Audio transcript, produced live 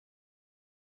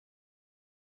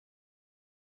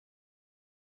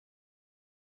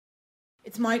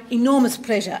It's my enormous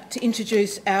pleasure to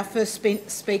introduce our first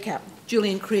speaker,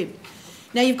 Julian Cribb.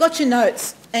 Now, you've got your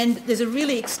notes, and there's a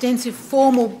really extensive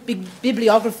formal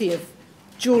bibliography of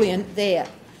Julian there.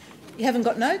 You haven't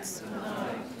got notes? No.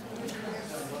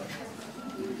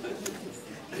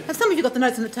 Have some of you got the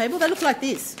notes on the table? They look like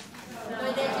this.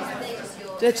 No, they're just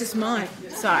yours. They're just mine.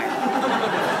 Sorry.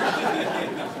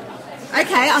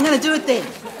 Okay, I'm going to do it then.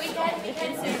 We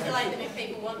can circulate them if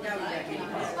people want them.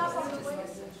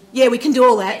 Yeah, we can do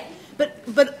all that.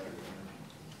 But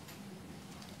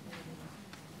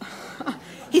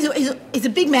he's a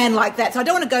big man like that, so I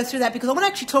don't want to go through that because I want to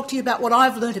actually talk to you about what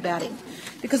I've learnt about him,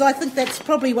 because I think that's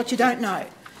probably what you don't know.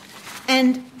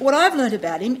 And what I've learnt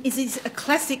about him is he's a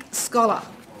classic scholar.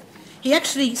 He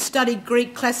actually studied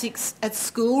Greek classics at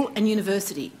school and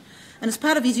university. And as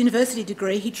part of his university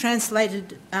degree, he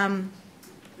translated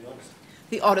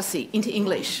the Odyssey into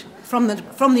English from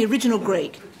the original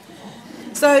Greek.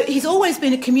 So he's always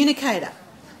been a communicator.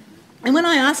 And when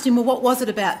I asked him, well, what was it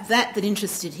about that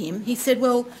interested him, he said,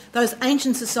 well, those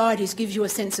ancient societies give you a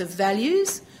sense of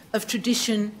values, of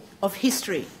tradition, of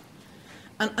history.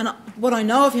 And what I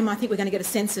know of him, I think we're going to get a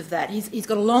sense of that. He's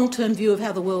got a long-term view of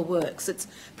how the world works. It's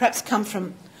perhaps come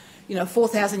from,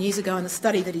 4,000 years ago in the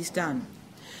study that he's done.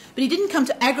 But he didn't come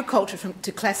to agriculture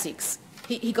to classics.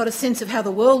 He got a sense of how the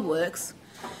world works.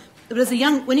 But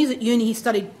when he was at uni, he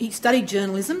studied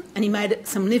journalism, and he made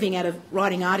some living out of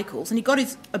writing articles. And he got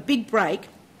a big break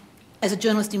as a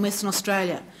journalist in Western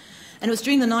Australia. And it was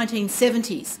during the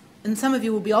 1970s. And some of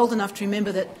you will be old enough to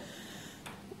remember that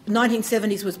the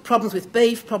 1970s was problems with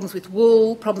beef, problems with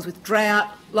wool, problems with drought.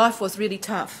 Life was really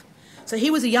tough. So he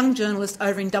was a young journalist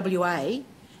over in WA,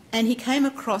 and he came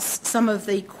across some of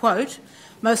the, quote,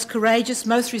 most courageous,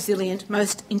 most resilient,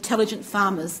 most intelligent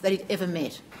farmers that he'd ever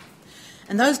met.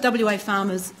 And those WA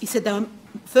farmers, he said they were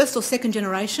first or second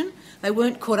generation, they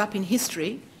weren't caught up in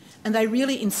history, and they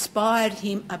really inspired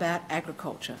him about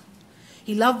agriculture.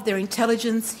 He loved their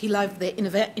intelligence, he loved their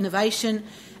innovation,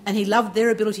 and he loved their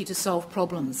ability to solve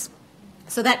problems.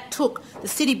 So that took the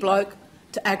city bloke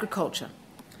to agriculture.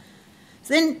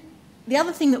 So then the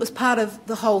other thing that was part of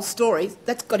the whole story,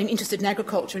 that's got him interested in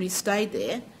agriculture, and he stayed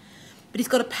there. But he's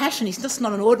got a passion. He's just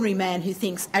not an ordinary man who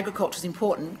thinks agriculture is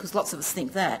important, because lots of us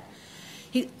think that.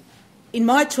 In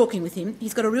my talking with him,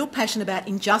 he's got a real passion about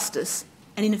injustice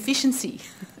and inefficiency.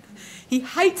 He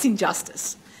hates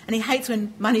injustice, and he hates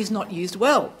when money's not used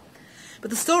well. But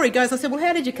the story goes, I said, well,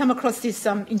 how did you come across this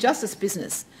injustice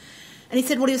business? And he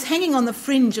said, well, he was hanging on the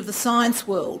fringe of the science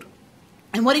world.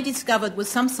 And what he discovered was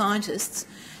some scientists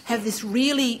have this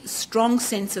really strong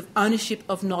sense of ownership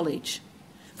of knowledge.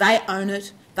 They own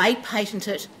it, they patent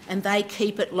it, and they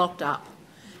keep it locked up.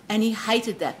 And he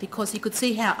hated that because he could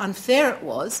see how unfair it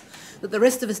was that the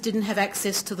rest of us didn't have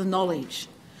access to the knowledge.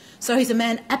 So he's a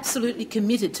man absolutely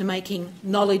committed to making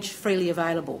knowledge freely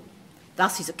available.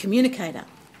 Thus, he's a communicator.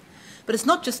 But it's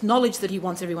not just knowledge that he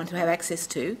wants everyone to have access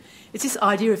to, it's this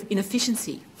idea of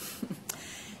inefficiency.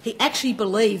 He actually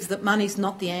believes that money's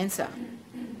not the answer.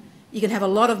 You can have a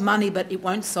lot of money, but it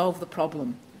won't solve the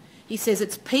problem. He says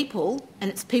it's people and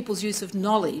it's people's use of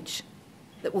knowledge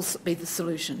that will be the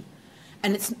solution.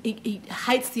 And he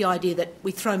hates the idea that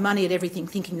we throw money at everything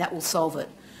thinking that will solve it,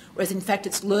 whereas in fact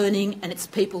it's learning and it's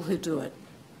people who do it.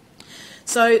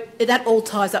 So that all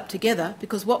ties up together,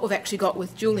 because what we've actually got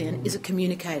with Julian is a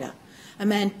communicator, a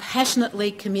man passionately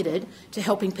committed to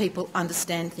helping people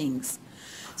understand things.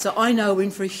 So I know we're in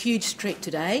for a huge treat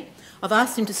today. I've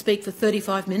asked him to speak for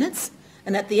 35 minutes,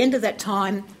 and at the end of that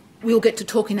time we'll get to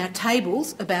talk in our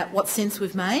tables about what sense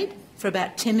we've made for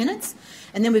about 10 minutes,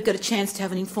 and then we've got a chance to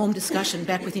have an informed discussion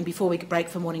back with him before we break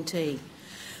for morning tea.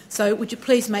 So would you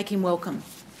please make him welcome?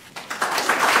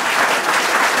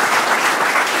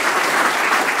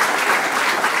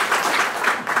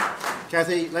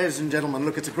 Cathy, ladies and gentlemen,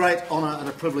 look, it's a great honour and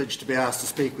a privilege to be asked to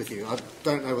speak with you. I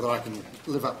don't know whether I can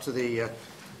live up to the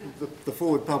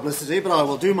forward publicity, but I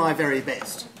will do my very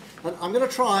best. And I'm going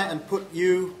to try and put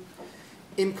you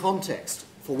in context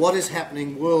for what is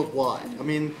happening worldwide. I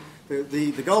mean,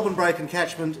 the Goulburn break and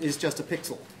catchment is just a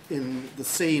pixel in the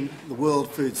scene, the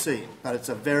world food scene, but it's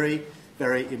a very,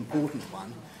 very important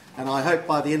one. And I hope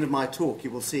by the end of my talk you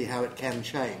will see how it can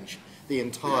change the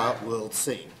entire world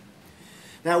scene.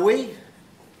 Now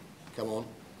come on.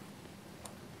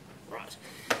 Right.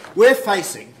 We're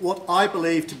facing what I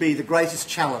believe to be the greatest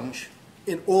challenge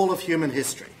in all of human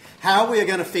history. How we are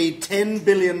going to feed 10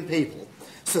 billion people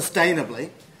sustainably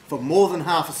for more than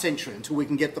half a century until we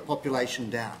can get the population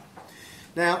down.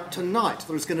 Now, tonight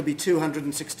there is going to be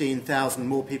 216,000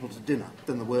 more people to dinner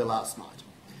than there were last night.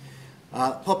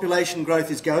 Population growth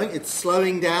is going, it's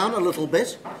slowing down a little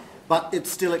bit, but it's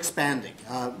still expanding.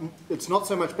 It's not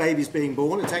so much babies being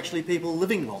born, it's actually people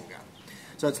living longer.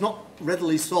 So it's not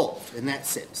readily solved in that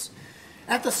sense.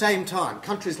 At the same time,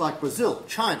 countries like Brazil,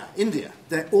 China, India,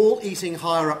 they're all eating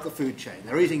higher up the food chain.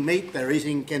 They're eating meat, they're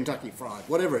eating Kentucky Fried,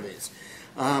 whatever it is.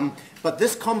 But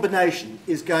this combination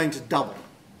is going to double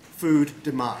food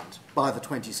demand by the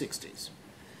 2060s.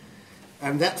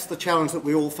 And that's the challenge that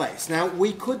we all face. Now,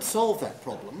 we could solve that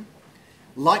problem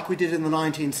like we did in the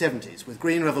 1970s with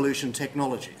green revolution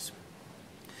technologies.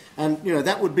 And, you know,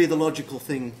 that would be the logical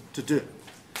thing to do.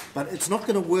 But it's not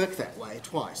going to work that way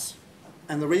twice.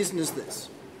 And the reason is this.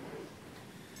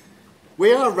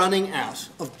 We are running out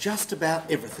of just about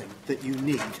everything that you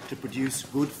need to produce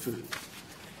good food.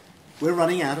 We're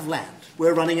running out of land.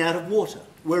 We're running out of water.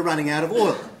 We're running out of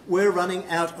oil. We're running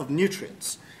out of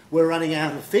nutrients. We're running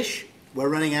out of fish. We're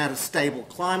running out of stable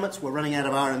climates. We're running out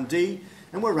of R&D.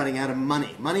 And we're running out of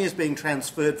money. Money is being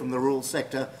transferred from the rural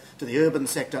sector to the urban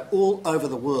sector all over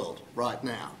the world right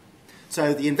now.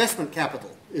 So the investment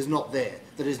capital is not there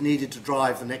that is needed to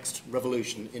drive the next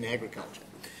revolution in agriculture.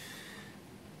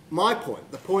 My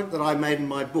point, the point that I made in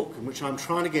my book, and which I'm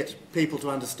trying to get people to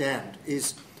understand,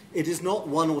 is it is not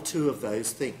one or two of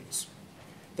those things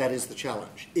that is the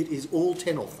challenge. It is all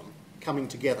 10 of them coming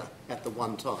together at the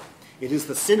one time. It is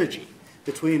the synergy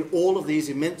between all of these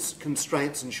immense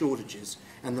constraints and shortages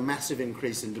and the massive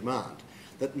increase in demand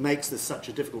that makes this such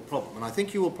a difficult problem. And I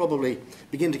think you will probably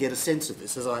begin to get a sense of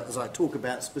this as I talk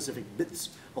about specific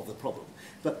bits of the problem.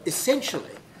 But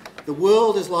essentially, the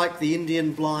world is like the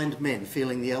Indian blind men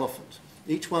feeling the elephant.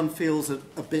 Each one feels a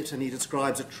bit, and he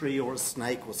describes a tree or a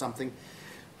snake or something.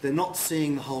 They're not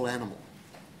seeing the whole animal,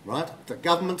 right? The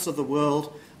governments of the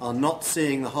world are not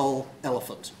seeing the whole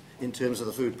elephant in terms of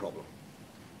the food problem.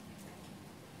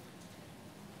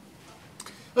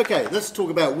 Okay, let's talk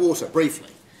about water briefly.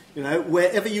 You know,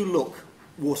 wherever you look,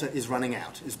 water is running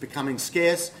out. It's becoming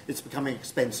scarce, it's becoming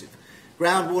expensive.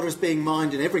 Groundwater is being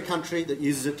mined in every country that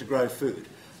uses it to grow food.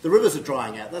 The rivers are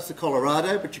drying out. That's the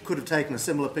Colorado, but you could have taken a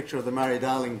similar picture of the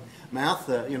Murray-Darling mouth,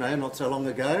 you know, not so long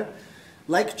ago.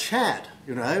 Lake Chad,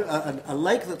 you know, a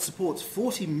lake that supports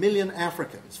 40 million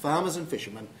Africans, farmers and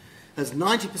fishermen, has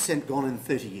 90% gone in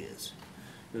 30 years.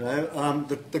 You know,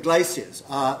 the glaciers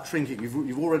are shrinking.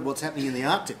 You've all read what's happening in the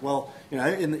Arctic. Well, you know,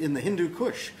 in the Hindu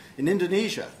Kush, in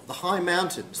Indonesia, the high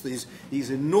mountains, these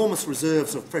enormous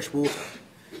reserves of fresh water,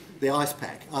 the ice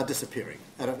pack, are disappearing.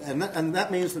 And that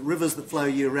means that rivers that flow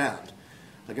year-round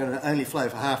are going to only flow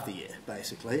for half the year,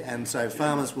 basically, and so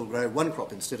farmers will grow one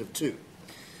crop instead of two.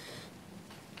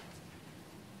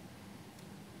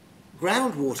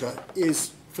 Groundwater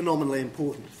is phenomenally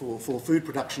important for food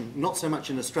production, not so much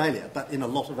in Australia, but in a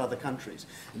lot of other countries.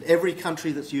 And every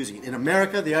country that's using it. In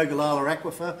America, the Ogallala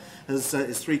Aquifer is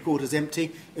 3/4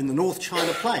 empty. In the North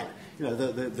China Plain, you know,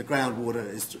 the groundwater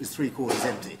is 3/4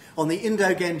 empty. On the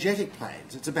Indo-Gangetic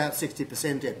Plains, it's about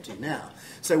 60% empty now.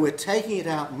 So we're taking it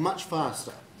out much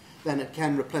faster than it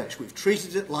can replenish. We've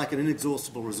treated it like an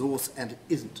inexhaustible resource, and it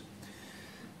isn't.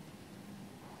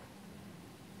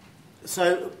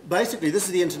 So basically, this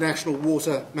is the International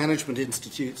Water Management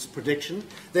Institute's prediction.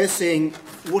 They're seeing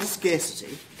water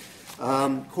scarcity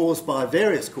caused by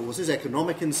various causes,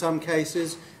 economic in some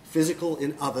cases, physical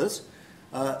in others,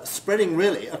 spreading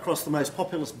really across the most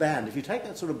populous band. If you take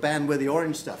that sort of band where the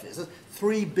orange stuff is,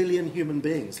 3 billion human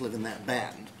beings live in that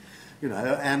band, you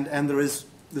know, and there is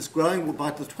this growing,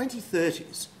 by the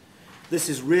 2030s, this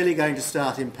is really going to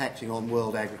start impacting on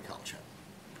world agriculture.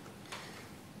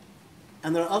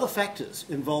 And there are other factors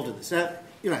involved in this. Now,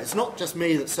 you know, it's not just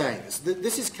me that's saying this.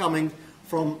 This is coming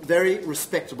from very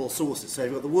respectable sources. So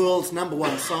you've got the world's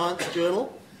 #1 science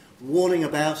journal warning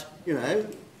about, you know,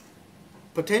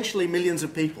 potentially millions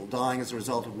of people dying as a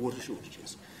result of water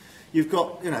shortages. You've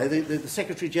got, you know, the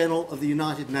Secretary General of the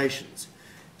United Nations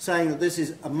saying that this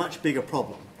is a much bigger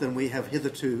problem than we have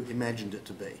hitherto imagined it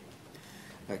to be.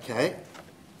 Okay?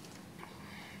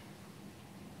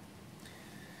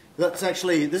 That's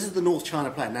actually, this is the North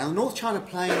China Plain. Now, the North China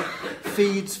Plain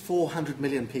feeds 400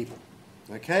 million people.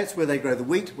 Okay, it's where they grow the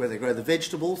wheat, where they grow the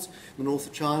vegetables, the north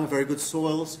of China, very good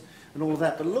soils, and all of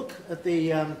that. But look at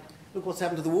the, look what's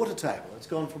happened to the water table. It's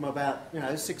gone from about, you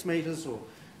know, 6 metres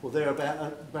or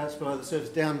thereabouts below the surface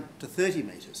down to 30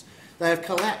 metres. They have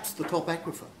collapsed the top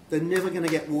aquifer. They're never going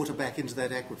to get water back into that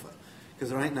aquifer because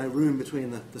there ain't no room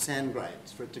between the sand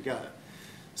grains for it to go.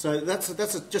 So that's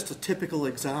just a typical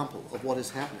example of what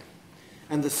is happening.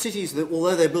 And the cities,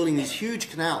 although they're building these huge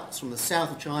canals from the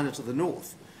south of China to the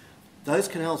north, those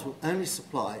canals will only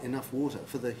supply enough water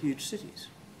for the huge cities.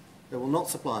 They will not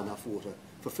supply enough water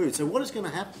for food. So what is going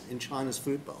to happen in China's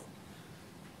food bowl?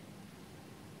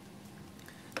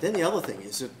 Then the other thing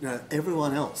is that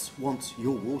everyone else wants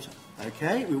your water,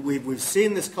 okay? We've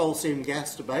seen this coal seam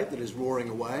gas debate that is roaring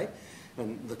away,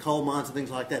 and the coal mines and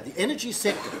things like that. The energy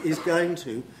sector is going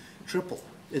to triple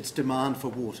its demand for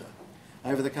water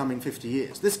over the coming 50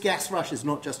 years. This gas rush is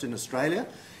not just in Australia,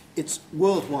 it's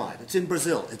worldwide. It's in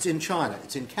Brazil, it's in China,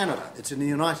 it's in Canada, it's in the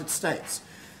United States.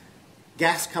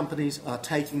 Gas companies are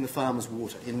taking the farmers'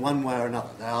 water in one way or another.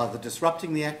 They're either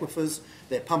disrupting the aquifers,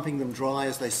 they're pumping them dry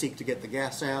as they seek to get the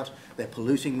gas out, they're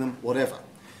polluting them, whatever.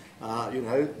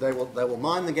 They will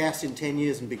mine the gas in 10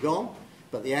 years and be gone,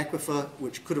 but the aquifer,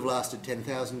 which could have lasted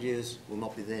 10,000 years, will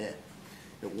not be there.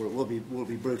 It will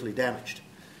be brutally damaged.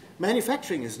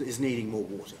 Manufacturing is needing more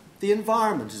water. The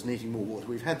environment is needing more water.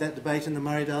 We've had that debate in the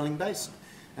Murray-Darling Basin.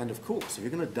 And of course, if you're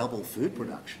going to double food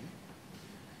production,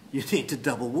 you need to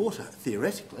double water,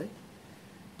 theoretically.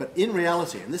 But in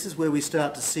reality, and this is where we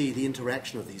start to see the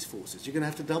interaction of these forces, you're going to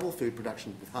have to double food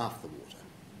production with half the water.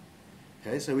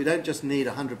 Okay, so we don't just need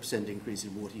a 100% increase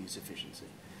in water use efficiency,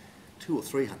 200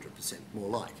 or 300% more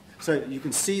like. So you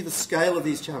can see the scale of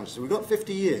these challenges. So we've got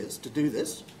 50 years to do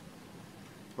this,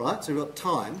 right? So we've got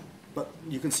time, but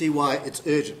you can see why it's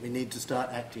urgent. We need to start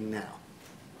acting now.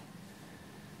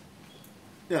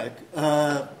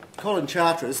 Colin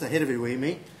Charteris, the head of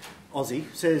UEMI, Aussie,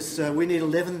 says we need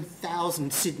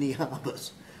 11,000 Sydney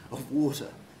harbours of water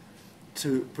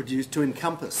to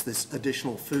encompass this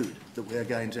additional food that we're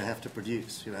going to have to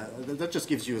produce. That just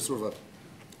gives you a sort of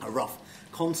a rough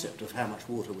concept of how much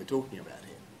water we're talking about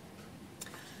here.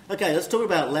 Okay, let's talk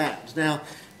about land. Now,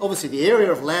 obviously the area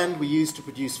of land we use to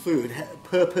produce food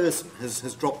per person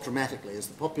has dropped dramatically as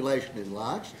the population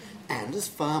enlarged and as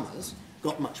farmers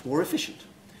got much more efficient.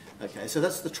 Okay, so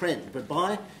that's the trend. But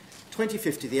by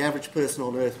 2050, the average person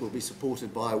on Earth will be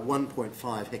supported by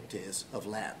 1.5 hectares of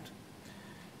land.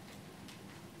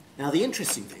 Now, the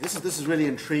interesting thing, this is really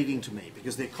intriguing to me,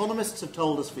 because the economists have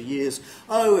told us for years,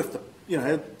 if the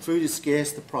food is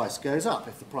scarce, the price goes up.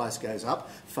 If the price goes up,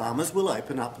 farmers will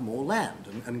open up more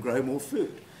land and grow more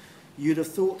food. You'd have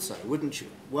thought so, wouldn't you?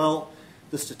 Well,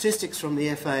 the statistics from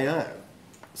the FAO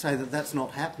say that that's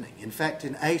not happening. In fact,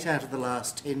 in 8 out of the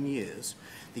last 10 years,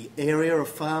 the area of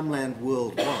farmland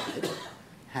worldwide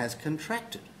has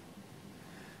contracted.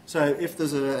 So if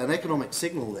there's an economic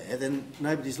signal there, then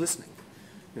nobody's listening.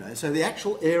 So the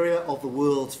actual area of the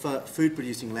world's food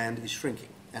producing land is shrinking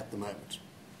at the moment.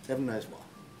 Heaven knows why.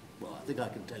 Well, I think I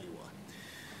can tell you why.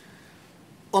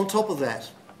 On top of that,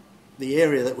 the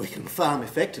area that we can farm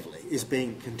effectively is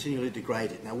being continually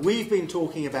degraded. Now, we've been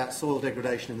talking about soil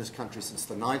degradation in this country since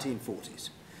the 1940s.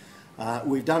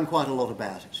 We've done quite a lot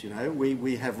about it,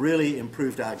 We have really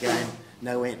improved our game,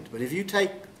 no end. But if you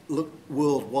look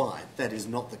worldwide, that is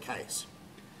not the case.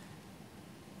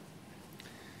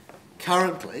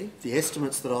 Currently, the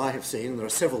estimates that I have seen, and there are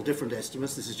several different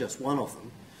estimates, this is just one of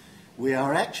them, we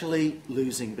are actually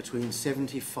losing between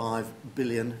 75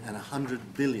 billion and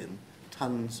 100 billion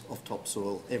tonnes of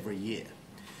topsoil every year.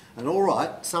 And all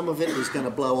right, some of it is going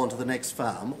to blow onto the next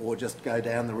farm or just go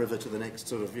down the river to the next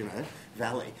sort of,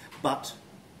 valley. But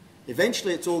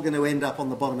eventually it's all going to end up on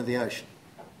the bottom of the ocean,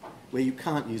 where you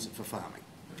can't use it for farming.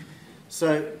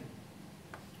 So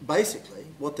basically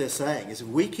what they're saying is if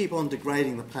we keep on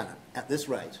degrading the planet at this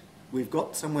rate, we've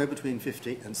got somewhere between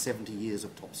 50 and 70 years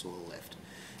of topsoil left.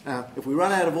 Now, if we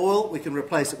run out of oil, we can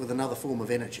replace it with another form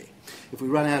of energy. If we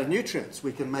run out of nutrients,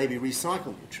 we can maybe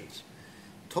recycle nutrients.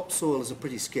 Topsoil is a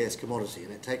pretty scarce commodity,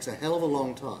 and it takes a hell of a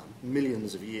long time,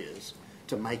 millions of years,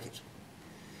 to make it.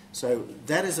 So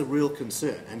that is a real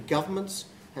concern, and governments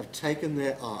have taken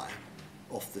their eye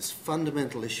off this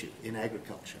fundamental issue in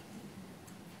agriculture.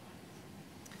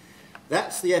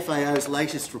 That's the FAO's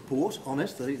latest report on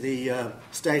it, the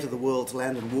state of the world's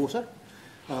land and water.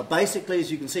 Basically,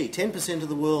 as you can see, 10% of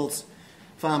the world's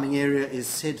farming area is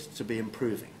said to be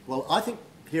improving. Well, I think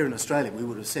here in Australia we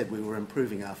would have said we were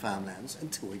improving our farmlands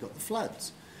until we got the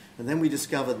floods. And then we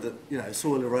discovered that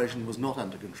soil erosion was not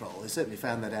under control. They certainly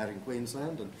found that out in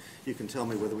Queensland, and you can tell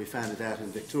me whether we found it out in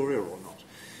Victoria or not.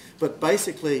 But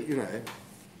basically,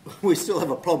 we still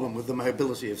have a problem with the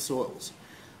mobility of soils.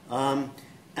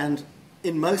 And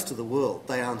in most of the world,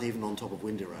 they aren't even on top of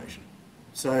wind erosion.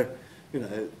 So,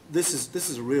 this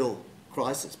is a real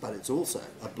crisis, but it's also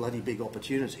a bloody big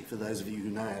opportunity for those of you who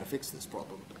know how to fix this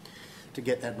problem, to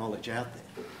get that knowledge out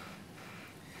there.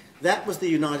 That was the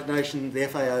United Nations, the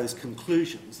FAO's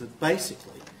conclusions, that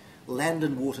basically land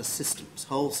and water systems,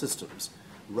 whole systems,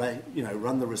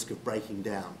 run the risk of breaking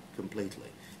down completely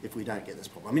if we don't get this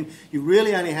problem. I mean, you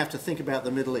really only have to think about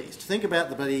the Middle East. Think about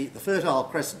the Fertile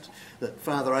Crescent that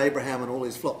Father Abraham and all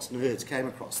his flocks and herds came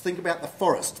across. Think about the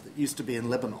forest that used to be in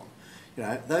Lebanon. You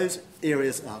know, those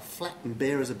areas are flat and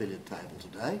bare as a billiard table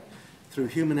today through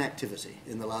human activity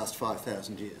in the last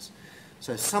 5,000 years.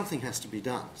 So something has to be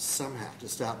done somehow to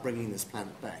start bringing this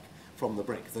planet back from the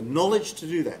brink. The knowledge to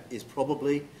do that is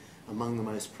probably among the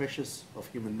most precious of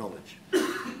human knowledge.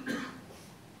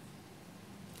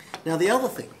 Now, the other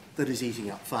thing that is eating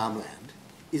up farmland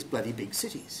is bloody big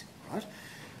cities, right?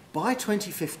 By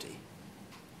 2050,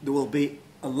 there will be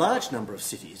a large number of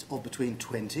cities of between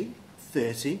 20,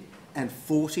 30 and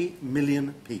 40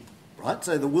 million people, right?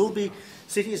 So there will be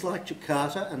cities like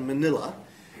Jakarta and Manila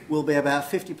will be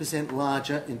about 50%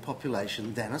 larger in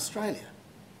population than Australia.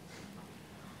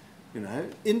 You know,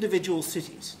 individual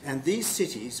cities. And these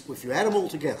cities, if you add them all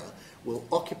together, will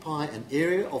occupy an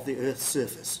area of the Earth's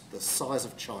surface the size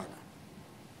of China.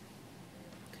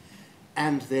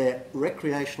 And their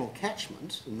recreational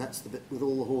catchment, and that's the bit with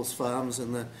all the horse farms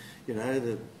and the, you know,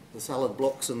 the salad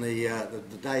blocks and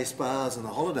the day spas and the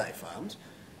holiday farms,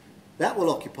 that will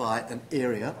occupy an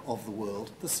area of the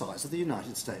world the size of the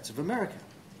United States of America.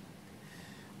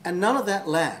 And none of that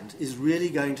land is really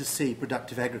going to see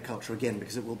productive agriculture again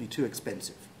because it will be too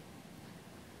expensive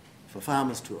for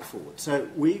farmers to afford. So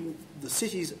the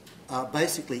cities are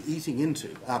basically eating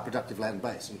into our productive land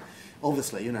base. And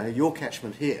obviously, you know, your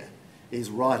catchment here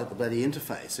is right at the bloody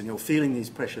interface and you're feeling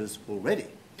these pressures already.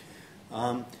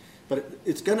 But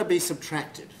it's going to be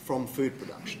subtracted from food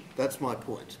production. That's my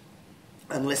point.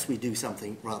 Unless we do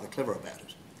something rather clever about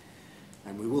it.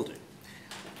 And we will do.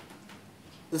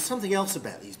 There's something else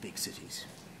about these big cities.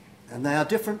 And they are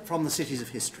different from the cities of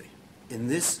history in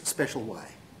this special way.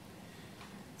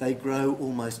 They grow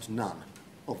almost none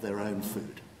of their own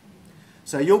food.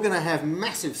 So you're going to have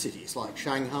massive cities like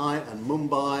Shanghai and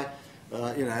Mumbai,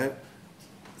 you know,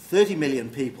 30 million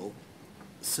people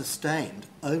sustained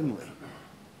only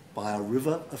by a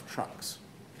river of trucks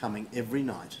coming every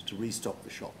night to restock the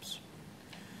shops.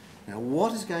 Now,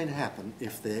 what is going to happen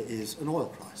if there is an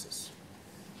oil crisis?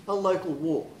 A local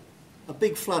war, a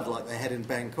big flood like they had in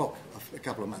Bangkok a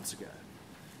couple of months ago.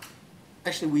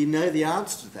 Actually, we know the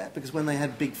answer to that because when they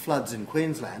had big floods in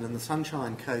Queensland and the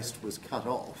Sunshine Coast was cut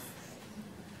off,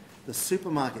 the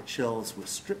supermarket shelves were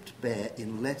stripped bare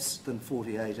in less than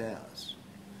 48 hours.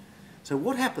 So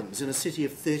what happens in a city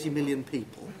of 30 million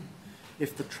people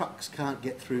if the trucks can't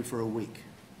get through for a week?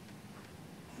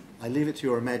 I leave it to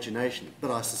your imagination, but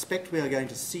I suspect we are going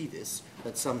to see this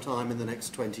at some time in the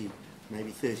next 20,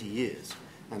 maybe 30 years,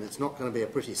 and it's not going to be a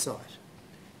pretty sight.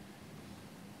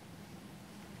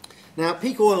 Now,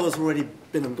 peak oil has already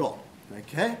been and gone,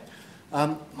 okay?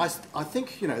 I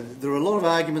think, you know, there are a lot of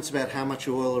arguments about how much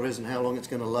oil there is and how long it's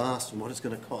going to last and what it's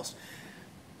going to cost.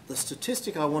 The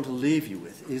statistic I want to leave you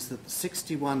with is that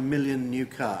 61 million new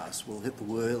cars will hit the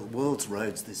world's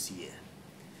roads this year.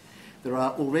 There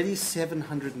are already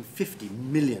 750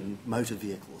 million motor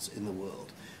vehicles in the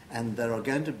world, and there are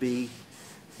going to be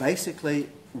basically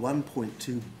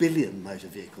 1.2 billion motor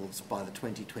vehicles by the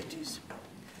 2020s.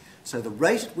 So the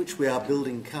rate at which we are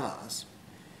building cars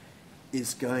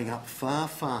is going up far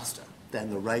faster than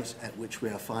the rate at which we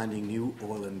are finding new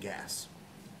oil and gas.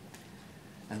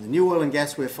 And the new oil and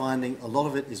gas we're finding, a lot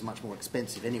of it is much more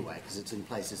expensive anyway because it's in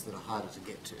places that are harder to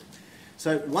get to.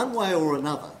 So one way or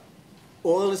another,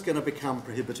 oil is going to become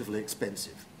prohibitively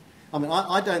expensive. I mean,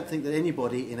 I don't think that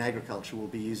anybody in agriculture will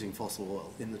be using fossil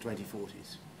oil in the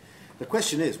 2040s. The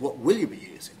question is, what will you be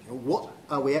using? What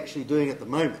are we actually doing at the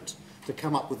moment to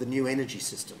come up with the new energy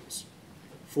systems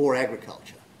for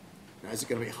agriculture? Now, is it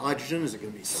going to be hydrogen? Is it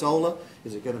going to be solar?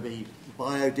 Is it going to be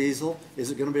biodiesel?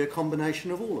 Is it going to be a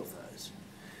combination of all of those?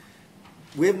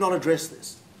 We have not addressed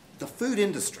this. The food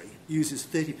industry uses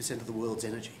 30% of the world's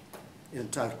energy in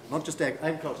total. Not just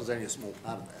agriculture is only a small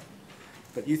part of that.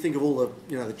 But you think of all the,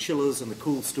 you know, the chillers and the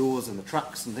cool stores and the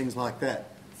trucks and things like that,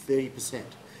 30%.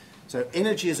 So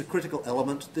energy is a critical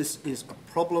element. This is a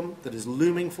problem that is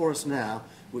looming for us now,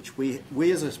 which we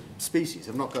as a species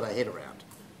have not got our head around.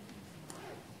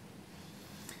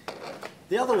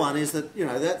 The other one is that, you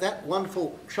know, that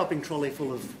wonderful shopping trolley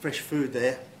full of fresh food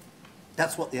there,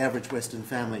 that's what the average Western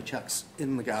family chucks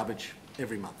in the garbage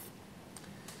every month.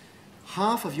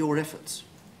 Half of your efforts,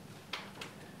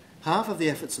 half of the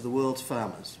efforts of the world's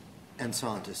farmers and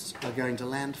scientists are going to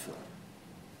landfill.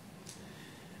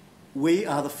 We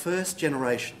are the first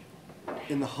generation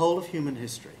in the whole of human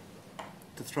history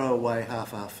to throw away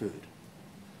half our food.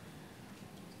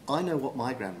 I know what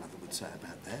my grandmother would say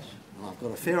about that, and I've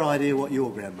got a fair idea what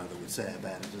your grandmother would say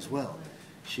about it as well.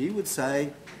 She would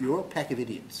say, you're a pack of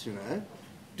idiots, you know.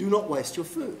 Do not waste your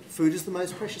food. Food is the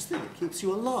most precious thing. It keeps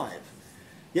you alive.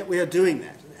 Yet we are doing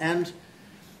that. And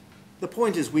the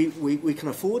point is we can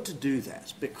afford to do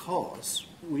that because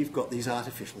we've got these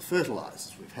artificial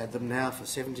fertilisers. We've had them now for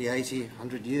 70, 80,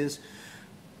 100 years.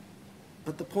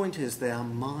 But the point is they are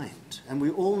mined. And we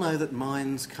all know that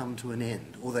mines come to an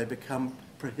end or they become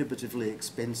prohibitively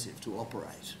expensive to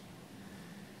operate.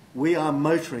 We are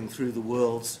motoring through the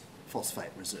world's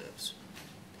phosphate reserves.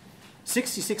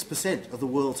 66% of the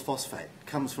world's phosphate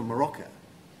comes from Morocco.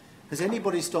 Has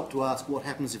anybody stopped to ask what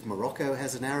happens if Morocco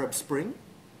has an Arab Spring?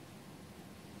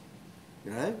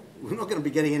 You know, we're not going to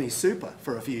be getting any super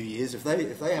for a few years if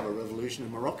they have a revolution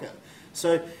in Morocco.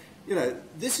 So, you know,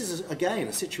 this is, again,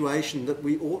 a situation that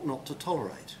we ought not to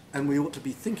tolerate. And we ought to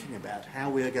be thinking about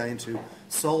how we are going to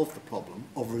solve the problem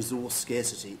of resource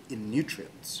scarcity in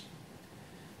nutrients.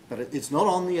 But it's not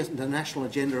on the national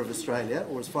agenda of Australia,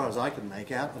 or as far as I can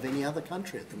make out, of any other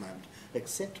country at the moment,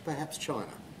 except perhaps China.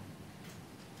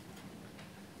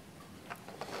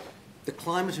 The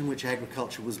climate in which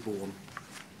agriculture was born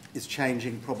is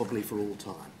changing probably for all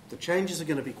time. The changes are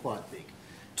going to be quite big.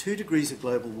 2 degrees of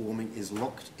global warming is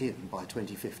locked in by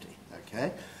 2050,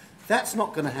 okay? That's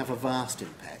not going to have a vast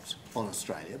impact on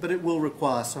Australia, but it will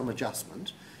require some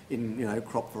adjustment in, you know,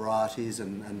 crop varieties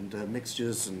and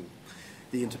mixtures and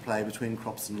the interplay between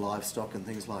crops and livestock and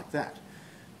things like that.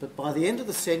 But by the end of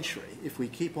the century, if we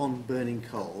keep on burning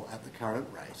coal at the current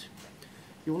rate,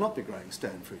 you will not be growing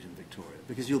stone fruit in Victoria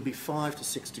because you'll be 5 to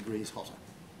 6 degrees hotter,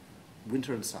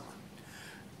 winter and summer.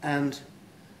 And,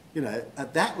 you know,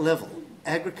 at that level,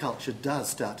 agriculture does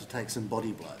start to take some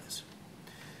body blows.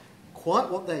 Quite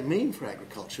what they mean for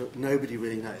agriculture, nobody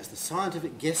really knows. The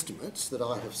scientific guesstimates that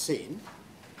I have seen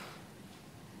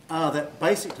are that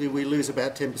basically we lose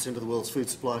about 10% of the world's food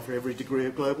supply for every degree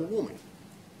of global warming.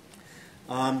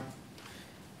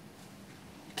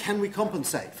 Can we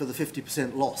compensate for the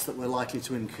 50% loss that we're likely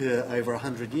to incur over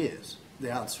 100 years?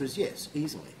 The answer is yes,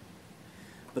 easily.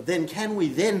 But then can we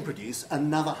then produce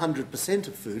another 100%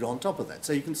 of food on top of that?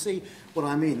 So you can see what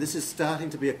I mean. This is starting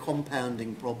to be a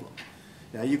compounding problem.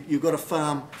 You know, you've got to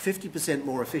farm 50%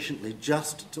 more efficiently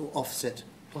just to offset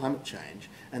climate change,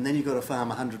 and then you've got to farm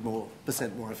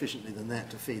 100% more efficiently than that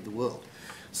to feed the world.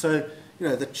 So, you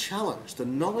know, the challenge, the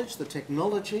knowledge, the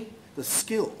technology, the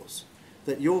skills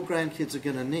that your grandkids are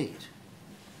going to need,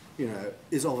 you know,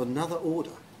 is of another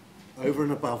order over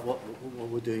and above what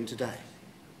we're doing today.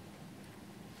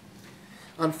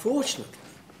 Unfortunately,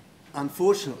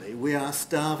 we are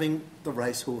starving the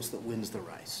racehorse that wins the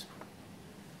race.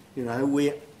 You know,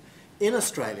 we're in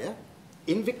Australia,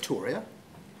 in Victoria,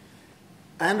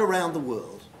 and around the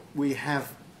world, we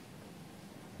have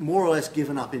more or less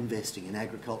given up investing in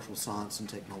agricultural science and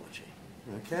technology.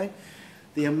 Okay?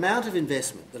 The amount of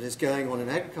investment that is going on in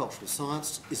agricultural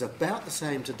science is about the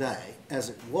same today as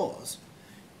it was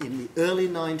in the early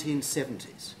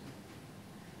 1970s,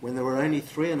 when there were only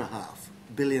 3.5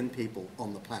 billion people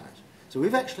on the planet. So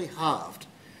we've actually halved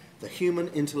the human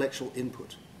intellectual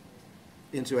input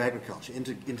into agriculture,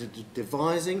 into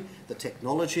devising the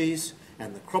technologies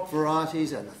and the crop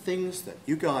varieties and the things that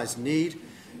you guys need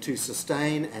to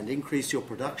sustain and increase your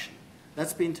production.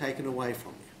 That's been taken away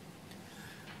from you.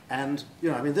 And, you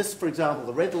know, I mean, this, for example,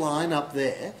 the red line up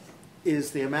there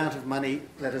is the amount of money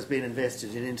that has been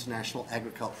invested in international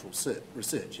agricultural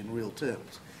research in real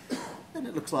terms. And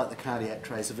it looks like the cardiac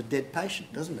trace of a dead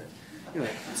patient, doesn't it? You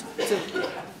know,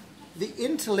 the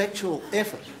intellectual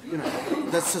effort, you know,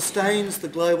 that sustains the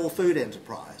global food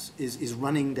enterprise is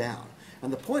running down.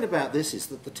 And the point about this is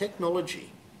that the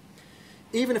technology,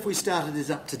 even if we started this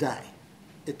up today,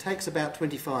 it takes about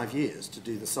 25 years to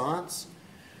do the science,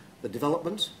 the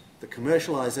development, the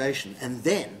commercialisation, and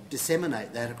then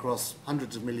disseminate that across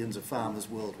hundreds of millions of farmers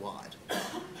worldwide.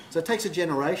 So it takes a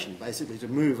generation, basically, to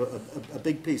move a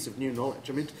big piece of new knowledge.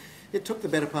 I mean, it took the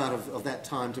better part of that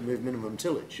time to move minimum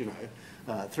tillage, you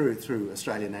know, through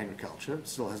Australian agriculture. It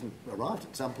still hasn't arrived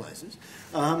in some places.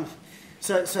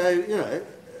 So you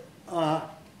know,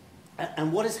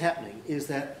 and what is happening is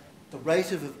that the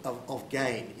rate of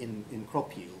gain in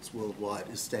crop yields worldwide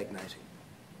is stagnating.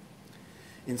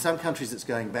 In some countries it's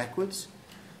going backwards.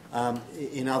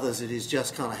 In others it is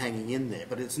just kind of hanging in there.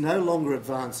 But it's no longer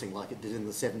advancing like it did in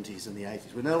the 70s and the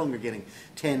 80s. We're no longer getting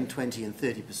 10, 20 and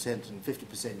 30% and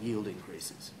 50% yield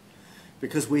increases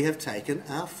because we have taken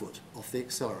our foot off the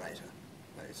accelerator,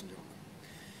 ladies and gentlemen.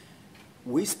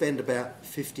 We spend about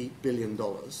 $50 billion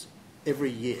every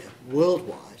year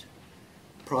worldwide,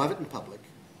 private and public,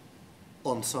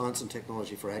 on science and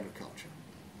technology for agriculture.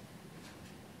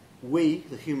 We,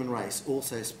 the human race,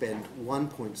 also spend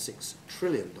 $1.6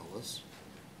 trillion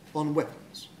on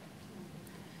weapons.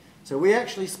 So we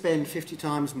actually spend 50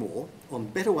 times more on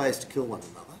better ways to kill one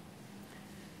another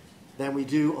than we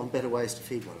do on better ways to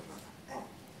feed one another.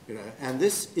 you know, and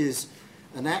this is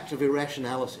an act of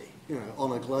irrationality, you know,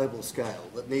 on a global scale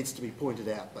that needs to be pointed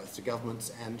out both to governments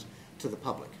and to the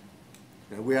public.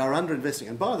 You know, we are underinvesting,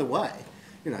 and by the way,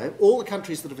 you know, all the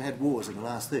countries that have had wars in the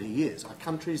last 30 years are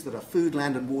countries that are food,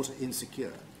 land and water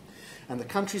insecure. And the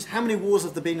countries, how many wars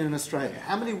have there been in Australia?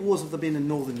 How many wars have there been in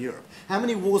Northern Europe? How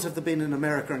many wars have there been in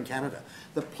America and Canada?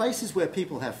 The places where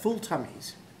people have full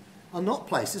tummies are not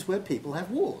places where people have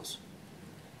wars.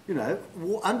 You know,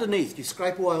 underneath, you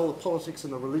scrape away all the politics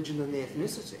and the religion and the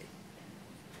ethnicity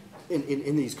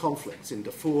in these conflicts, in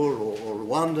Darfur or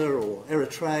Rwanda or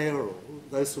Eritrea or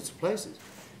those sorts of places.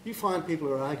 You find people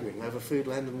are arguing over food,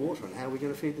 land and water and how we're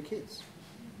going to feed the kids.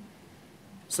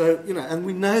 So, you know, and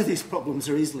we know these problems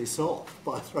are easily solved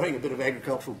by throwing a bit of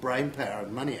agricultural brain power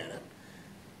and money at it.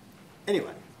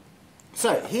 Anyway,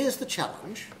 so here's the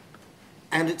challenge,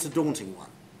 and it's a daunting one.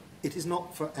 It is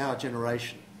not for our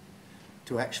generation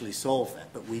to actually solve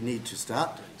that, but we need to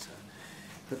start doing so.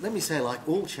 But let me say, like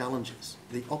all challenges,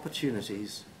 the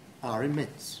opportunities are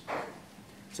immense.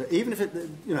 So even if it,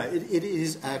 you know, it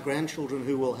is our grandchildren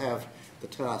who will have the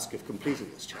task of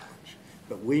completing this challenge,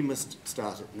 but we must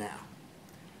start it now.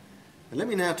 And let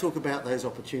me now talk about those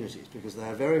opportunities, because they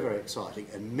are very, very exciting,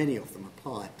 and many of them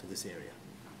apply to this area.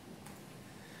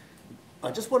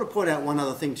 I just want to point out one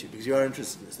other thing to you, because you are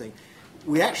interested in this thing.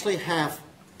 We actually have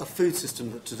a food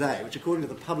system that today, which according to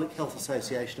the Public Health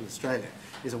Association of Australia,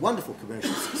 is a wonderful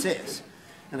commercial success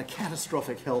and a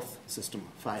catastrophic health system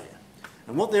failure.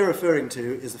 And what they're referring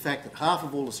to is the fact that half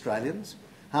of all Australians,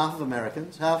 half of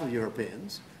Americans, half of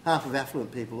Europeans, half of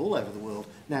affluent people all over the world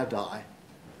now die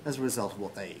as a result of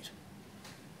what they eat.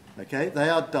 Okay? They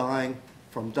are dying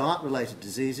from diet-related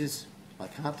diseases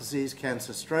like heart disease,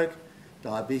 cancer, stroke,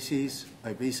 diabetes,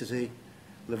 obesity,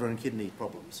 liver and kidney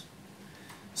problems.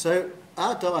 So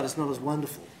our diet is not as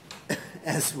wonderful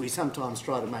as we sometimes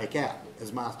try to make out,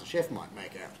 as Master Chef might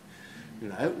make out. You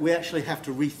know, we actually have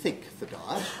to rethink the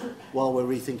diet while we're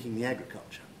rethinking the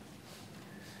agriculture.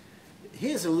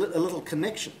 Here's a little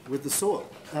connection with the soil.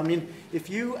 I mean, if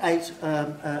you ate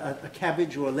a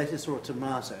cabbage or a lettuce or a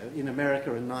tomato in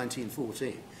America in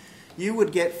 1914, you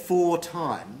would get 4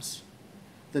 times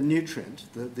the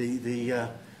nutrient, the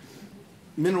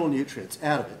mineral nutrients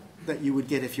out of it that you would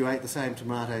get if you ate the same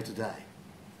tomato today.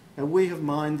 And we have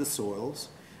mined the soils,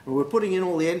 and we're putting in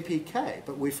all the NPK,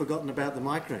 but we've forgotten about the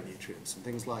micronutrients and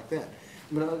things like that.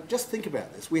 I mean, just think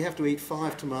about this. We have to eat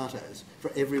 5 tomatoes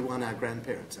for every one our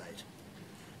grandparents ate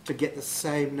to get the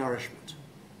same nourishment.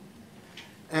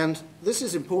 And this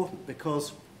is important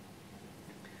because,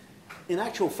 in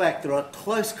actual fact, there are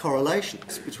close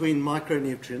correlations between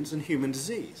micronutrients and human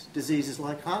disease. Diseases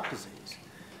like heart disease,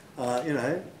 you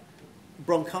know,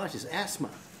 bronchitis, asthma,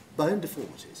 bone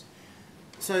deformities.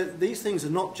 So these things are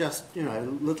not just, you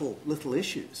know, little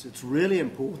issues. It's really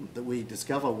important that we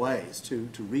discover ways to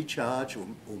recharge or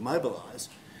mobilise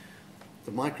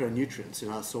the micronutrients in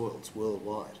our soils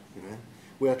worldwide. You know,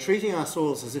 we are treating our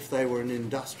soils as if they were an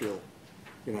industrial,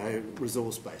 you know,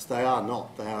 resource base. They are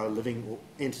not. They are a living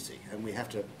entity, and we have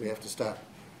to start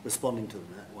responding to them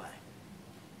that way.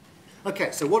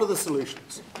 Okay, so what are the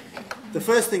solutions? The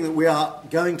first thing that we are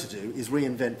going to do is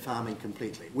reinvent farming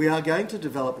completely. We are going to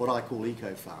develop what I call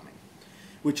eco-farming,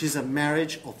 which is a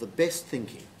marriage of the best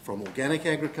thinking from organic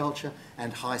agriculture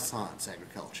and high science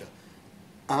agriculture,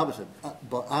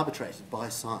 arbitrated by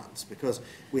science, because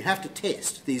we have to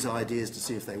test these ideas to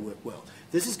see if they work well.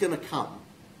 This is going to come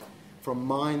from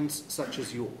minds such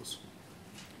as yours,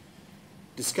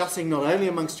 discussing not only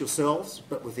amongst yourselves,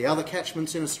 but with the other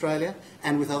catchments in Australia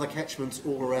and with other catchments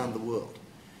all around the world.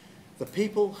 The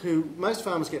people who, most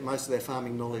farmers get most of their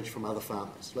farming knowledge from other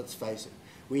farmers, let's face it.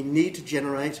 We need to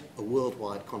generate a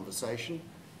worldwide conversation.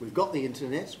 We've got the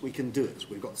internet, we can do it.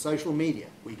 We've got social media,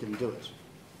 we can do it.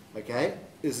 Okay?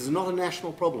 This is not a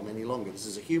national problem any longer. This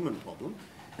is a human problem,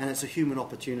 and it's a human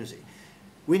opportunity.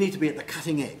 We need to be at the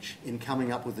cutting edge in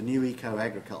coming up with a new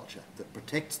eco-agriculture that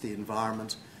protects the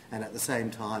environment and at the same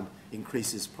time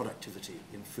increases productivity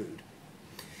in food.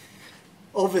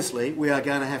 Obviously, we are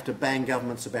going to have to bang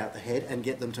governments about the head and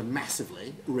get them to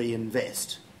massively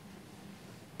reinvest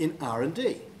in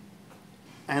R&D.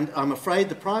 And I'm afraid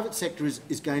the private sector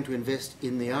is going to invest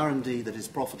in the R&D that is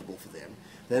profitable for them.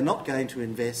 They're not going to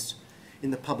invest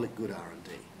in the public good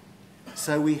R&D.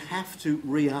 So we have to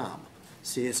rearm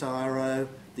CSIRO,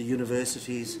 the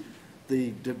universities,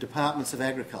 the departments of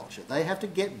agriculture. They have to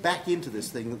get back into this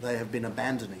thing that they have been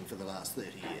abandoning for the last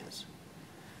 30 years.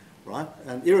 Right?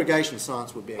 And irrigation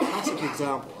science would be a classic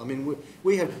example. I mean,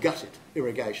 we have gutted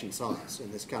irrigation science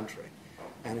in this country.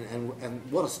 And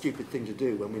what a stupid thing to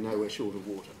do when we know we're short of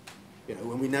water. You know,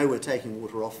 when we know we're taking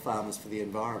water off farmers for the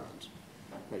environment.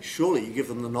 Surely you give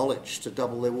them the knowledge to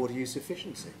double their water use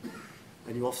efficiency,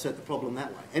 and you offset the problem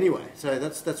that way. Anyway, so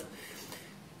that's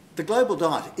the global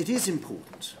diet. It is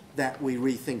important that we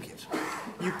rethink it.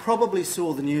 You probably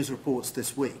saw the news reports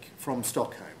this week from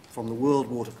Stockholm, from the World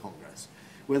Water Congress,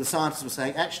 where the scientists were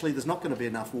saying, actually, there's not going to be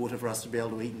enough water for us to be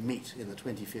able to eat meat in the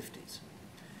 2050s.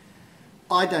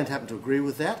 I don't happen to agree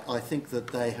with that. I think that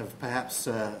they have perhaps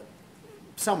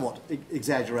somewhat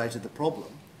exaggerated the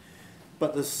problem.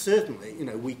 But there's certainly,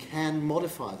 we can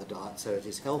modify the diet so it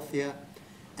is healthier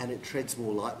and it treads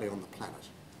more lightly on the planet.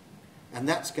 And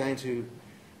that's going to,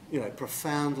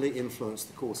 profoundly influence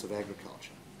the course of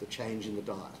agriculture, the change in the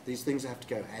diet. These things have to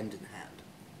go hand in hand.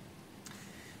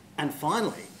 And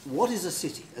finally, what is a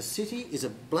city? A city is a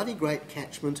bloody great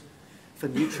catchment for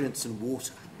nutrients and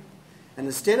water. And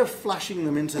instead of flushing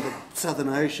them into the Southern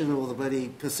Ocean or the bloody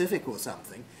Pacific or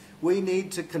something, we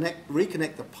need to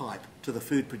reconnect the pipe to the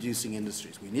food-producing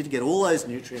industries. We need to get all those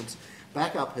nutrients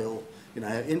back uphill,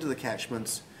 into the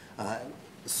catchments,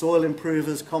 soil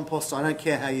improvers, compost. I don't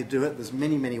care how you do it. There's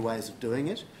many, many ways of doing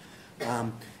it.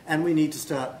 And we need to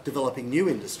start developing new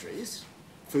industries,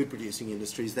 food-producing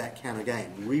industries, that can,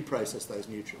 again, reprocess those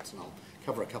nutrients. And I'll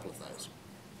cover a couple of those.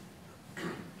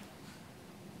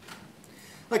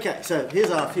 Okay, so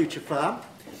here's our future farm.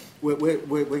 We're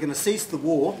going to cease the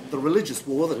war, the religious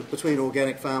war between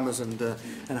organic farmers and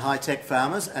high-tech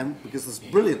farmers, and because there's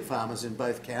brilliant farmers in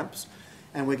both camps,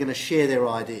 and we're going to share their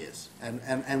ideas,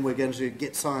 and we're going to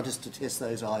get scientists to test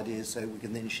those ideas so we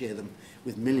can then share them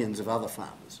with millions of other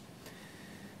farmers.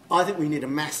 I think we need a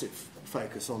massive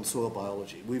focus on soil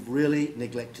biology. We've really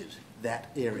neglected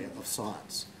that area of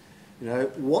science.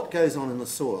 What goes on in the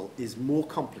soil is more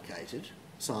complicated,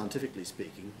 scientifically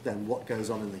speaking, than what goes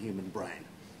on in the human brain.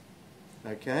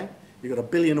 Okay? You've got a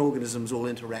billion organisms all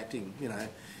interacting,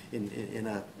 in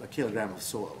a kilogram of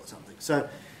soil or something. So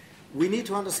we need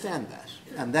to understand that,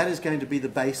 and that is going to be the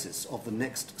basis of the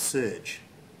next surge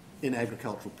in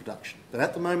agricultural production. But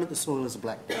at the moment, the soil is a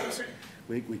black box.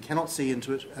 We cannot see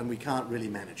into it, and we can't really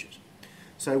manage it.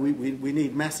 So we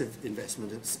need massive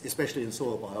investment, especially in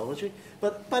soil biology,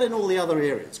 but in all the other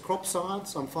areas. Crop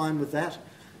science, I'm fine with that.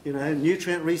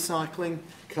 Nutrient recycling,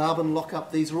 carbon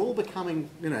lockup, these are all becoming,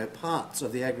 parts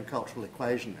of the agricultural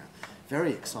equation now.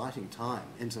 Very exciting time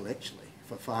intellectually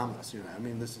for farmers,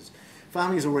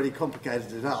 farming is already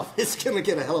complicated enough. It's going to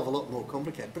get a hell of a lot more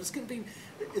complicated, but it's going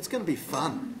to be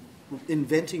fun,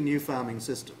 inventing new farming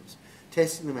systems,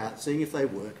 testing them out, seeing if they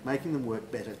work, making them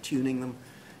work better, tuning them,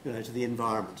 to the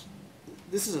environment.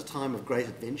 This is a time of great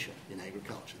adventure in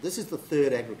agriculture. This is the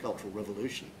third agricultural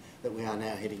revolution that we are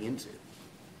now heading into.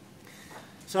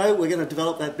 So we're going to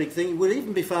develop that big thing. We'll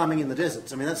even be farming in the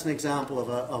deserts. That's an example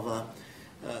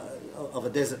of a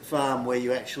desert farm where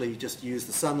you actually just use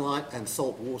the sunlight and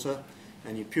salt water,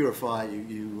 and you purify,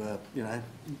 you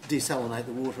desalinate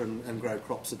the water and grow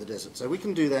crops in the desert. So we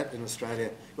can do that in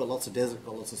Australia. We've got lots of desert,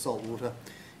 got lots of salt water,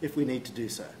 if we need to do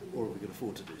so, or if we can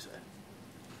afford to do so.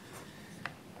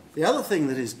 The other thing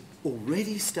that is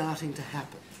already starting to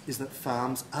happen is that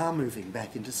farms are moving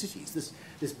back into cities.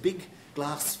 This big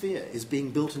glass sphere is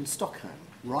being built in Stockholm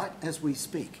right as we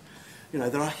speak.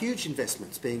 There are huge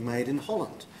investments being made in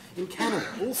Holland, in Canada,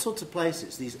 all sorts of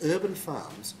places. These urban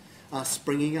farms are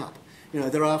springing up.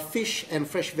 There are fish and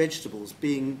fresh vegetables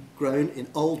being grown in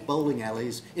old bowling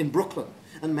alleys in Brooklyn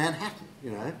and Manhattan,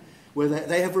 where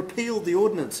they have repealed the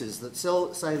ordinances that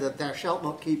say that thou shalt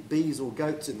not keep bees or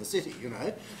goats in the city,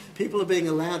 People are being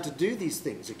allowed to do these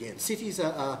things again. Cities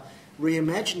are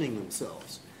reimagining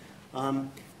themselves.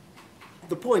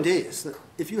 The point is that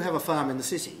if you have a farm in the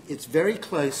city, it's very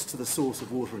close to the source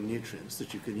of water and nutrients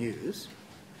that you can use.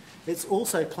 It's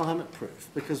also climate-proof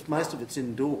because most of it's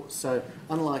indoors. So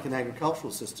unlike an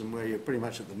agricultural system where you're pretty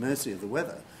much at the mercy of the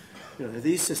weather,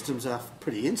 these systems are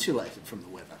pretty insulated from the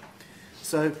weather.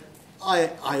 So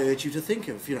I urge you to think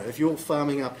of, if you're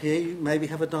farming up here, you maybe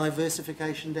have a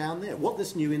diversification down there. What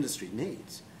this new industry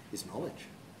needs is knowledge,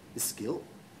 is skill,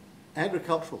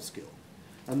 agricultural skill,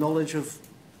 a knowledge of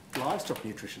livestock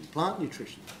nutrition, plant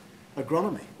nutrition,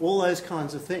 agronomy, all those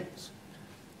kinds of things.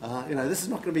 This is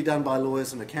not going to be done by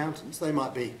lawyers and accountants.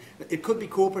 It could be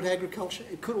corporate agriculture.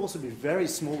 It could also be very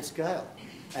small scale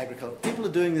agriculture. People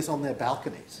are doing this on their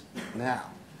balconies now.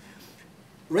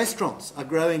 Restaurants are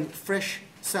growing fresh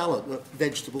salad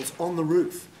vegetables on the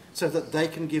roof so that they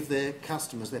can give their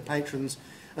customers, their patrons,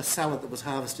 a salad that was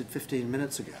harvested 15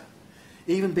 minutes ago.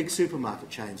 Even big supermarket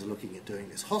chains are looking at doing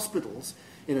this. Hospitals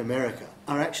in America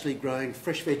are actually growing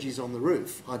fresh veggies on the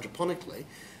roof, hydroponically,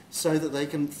 so that they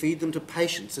can feed them to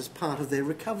patients as part of their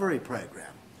recovery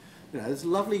program. There's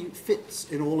lovely fits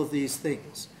in all of these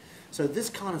things. So this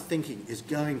kind of thinking is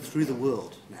going through the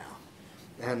world now.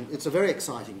 And it's a very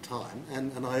exciting time,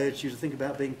 and I urge you to think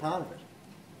about being part of it.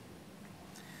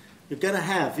 You're going to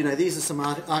have, these are some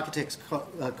architects'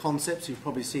 concepts. You've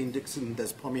probably seen Dixon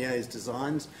Despommiers'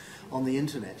 designs on the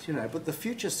internet, but the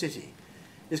future city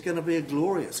is going to be a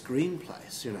glorious green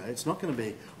place, It's not going to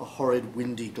be a horrid,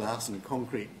 windy glass and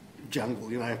concrete jungle,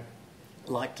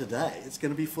 like today. It's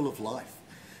going to be full of life,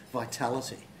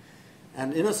 vitality.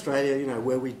 And in Australia,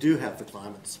 where we do have the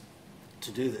climates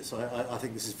to do this, I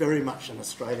think this is very much an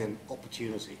Australian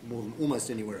opportunity, more than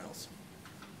almost anywhere else.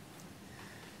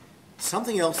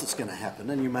 Something else that's going to happen,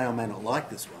 and you may or may not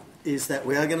like this one, is that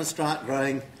we are going to start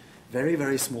growing very,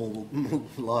 very small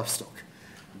livestock,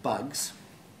 bugs,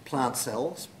 plant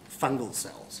cells, fungal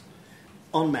cells,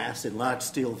 en masse in large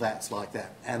steel vats like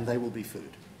that, and they will be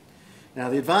food. Now,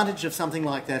 the advantage of something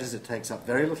like that is it takes up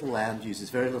very little land,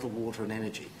 uses very little water and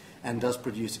energy, and does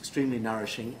produce extremely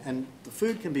nourishing, and the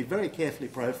food can be very carefully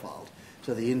profiled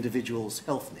to the individual's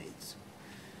health needs.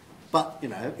 But,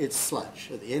 it's sludge.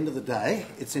 At the end of the day,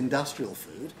 it's industrial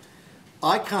food.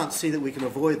 I can't see that we can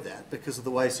avoid that because of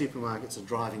the way supermarkets are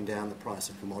driving down the price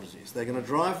of commodities. They're going to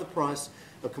drive the price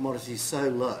of commodities so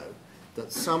low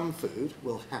that some food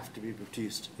will have to be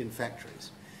produced in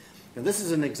factories. And this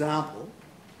is an example.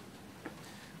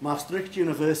 Maastricht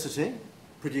University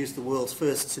produced the world's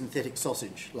first synthetic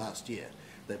sausage last year.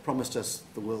 They promised us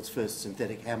the world's first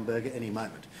synthetic hamburger any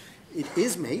moment. It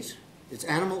is meat. It's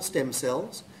animal stem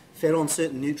cells fed on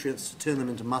certain nutrients to turn them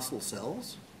into muscle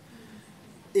cells.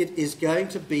 It is going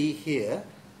to be here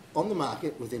on the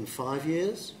market within 5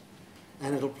 years,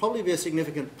 and it'll probably be a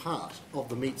significant part of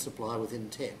the meat supply within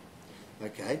 10.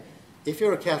 Okay? If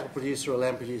you're a cattle producer or a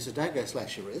lamb producer, don't go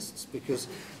slash your wrists, because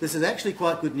this is actually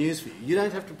quite good news for you. You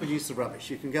don't have to produce the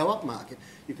rubbish. You can go up market.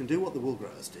 You can do what the wool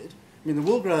growers did. I mean, the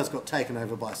wool growers got taken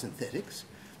over by synthetics.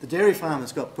 The dairy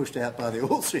farmers got pushed out by the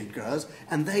oilseed growers,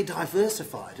 and they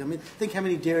diversified. I mean, think how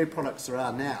many dairy products there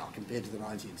are now compared to the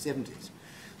 1970s.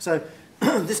 So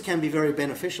this can be very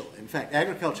beneficial. In fact,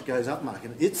 agriculture goes up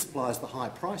market. It supplies the high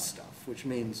price stuff, which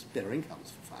means better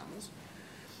incomes for farmers.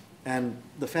 And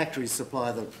the factories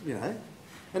supply the,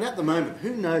 And at the moment,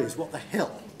 who knows what the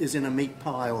hell is in a meat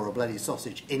pie or a bloody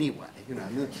sausage anyway?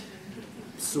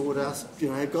 Sawdust,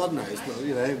 God knows. Well,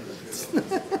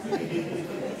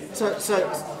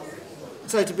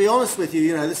 So to be honest with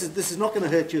you, this is not going to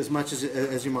hurt you as much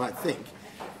as you might think,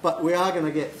 but we are going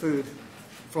to get food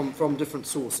from different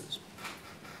sources.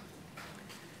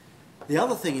 The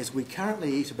other thing is we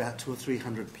currently eat about 200 or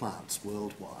 300 plants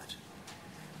worldwide.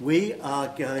 We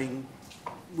haven't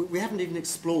even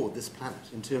explored this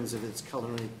planet in terms of its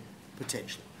culinary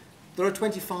potential. There are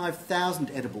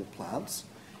 25,000 edible plants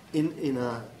in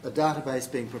a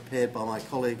database being prepared by my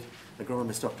colleague,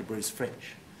 agronomist Dr. Bruce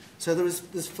French. So there is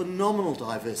this phenomenal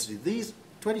diversity. These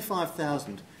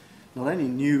 25,000, not only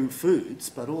new foods,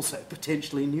 but also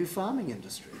potentially new farming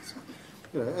industries.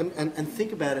 And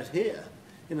think about it here.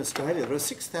 In Australia, there are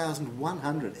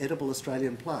 6,100 edible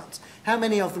Australian plants. How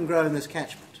many of them grow in this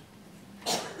catchment?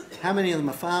 How many of them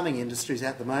are farming industries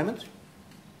at the moment?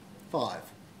 5.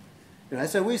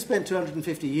 So we've spent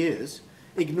 250 years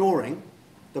ignoring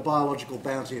the biological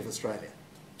bounty of Australia,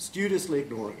 studiously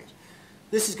ignoring it.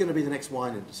 This is going to be the next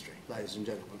wine industry, ladies and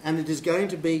gentlemen, and it is going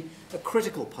to be a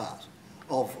critical part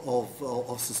of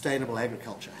sustainable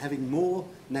agriculture, having more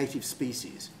native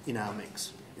species in our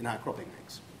mix, in our cropping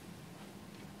mix,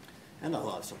 and our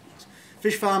livestock mix.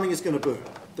 Fish farming is going to boom.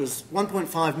 There's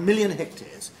 1.5 million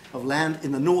hectares of land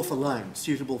in the north alone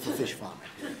suitable for fish farming.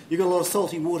 You've got a lot of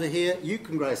salty water here. You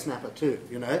can grow snapper too,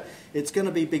 It's going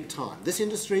to be big time. This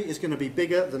industry is going to be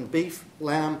bigger than beef,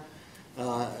 lamb,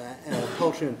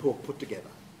 poultry and pork put together.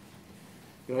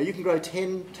 You can grow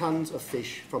 10 tonnes of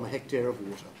fish from a hectare of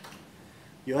water.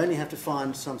 You only have to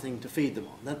find something to feed them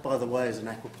on. That, by the way, is an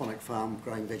aquaponic farm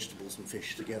growing vegetables and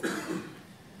fish together.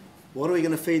 What are we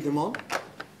going to feed them on?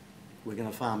 We're going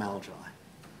to farm algae.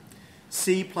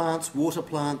 Sea plants, water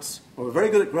plants, well, we're very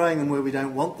good at growing them where we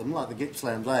don't want them, like the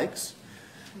Gippsland Lakes.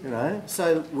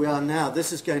 So we are now,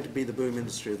 this is going to be the boom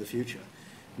industry of the future.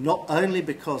 Not only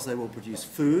because they will produce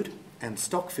food and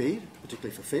stock feed,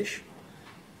 particularly for fish,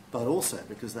 but also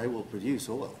because they will produce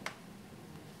oil.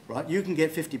 Right? You can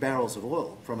get 50 barrels of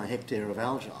oil from a hectare of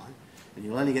algae, and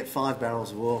you'll only get 5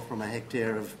 barrels of oil from a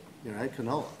hectare of,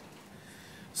 canola.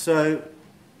 So,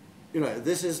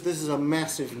 this is a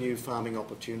massive new farming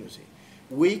opportunity.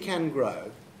 We can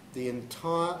grow the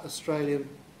entire Australian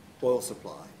oil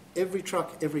supply. Every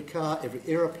truck, every car, every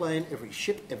aeroplane, every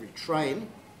ship, every train,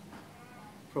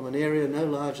 from an area no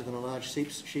larger than a large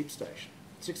sheep station.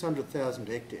 600,000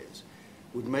 hectares.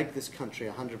 would make this country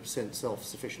 100%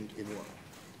 self-sufficient in oil.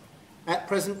 At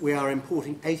present, we are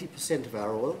importing 80% of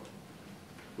our oil.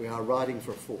 We are riding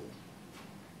for a fall.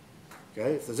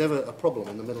 Okay, if there's ever a problem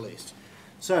in the Middle East.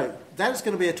 So that's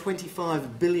going to be a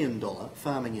 $25 billion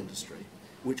farming industry,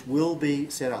 which will be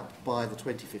set up by the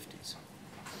 2050s.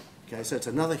 Okay, so it's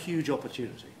another huge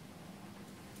opportunity.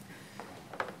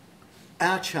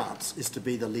 Our chance is to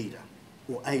be the leader,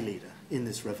 or a leader, in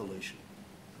this revolution.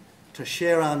 To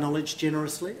share our knowledge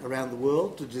generously around the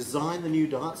world, to design the new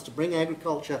diets, to bring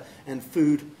agriculture and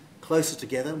food closer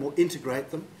together, more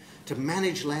integrate them, to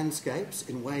manage landscapes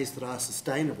in ways that are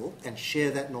sustainable and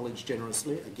share that knowledge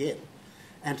generously again,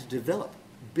 and to develop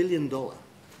billion-dollar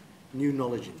new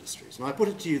knowledge industries. And I put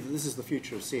it to you that this is the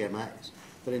future of CMAs,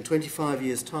 that in 25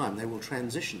 years' time they will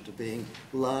transition to being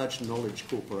large knowledge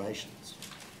corporations.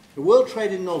 The world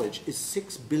trade in knowledge is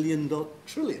 $6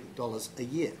 trillion a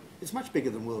year. It's much bigger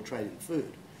than world trade in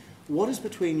food. What is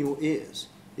between your ears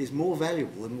is more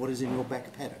valuable than what is in your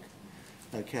back paddock.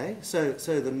 Okay, so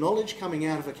the knowledge coming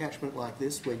out of a catchment like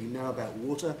this, where you know about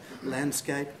water,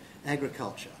 landscape,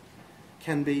 agriculture,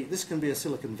 this can be a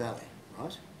Silicon Valley,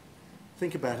 right?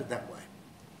 Think about it that way.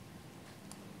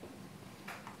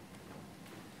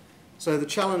 So the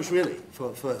challenge really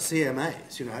for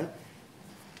CMAs, you know,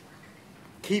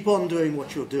 keep on doing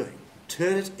what you're doing.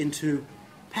 Turn it into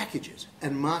packages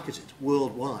and market it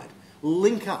worldwide.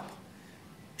 Link up.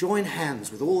 Join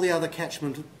hands with all the other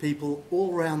catchment people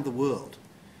all around the world.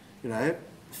 You know,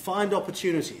 find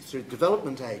opportunities through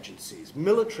development agencies,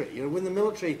 military. You know, when the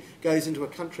military goes into a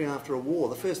country after a war,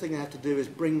 the first thing they have to do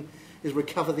is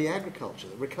recover the agriculture,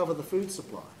 recover the food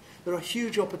supply. There are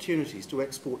huge opportunities to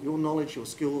export your knowledge, your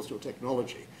skills, your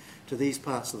technology to these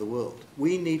parts of the world.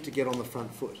 We need to get on the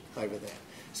front foot over there.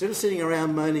 Instead of sitting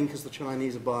around moaning because the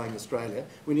Chinese are buying Australia,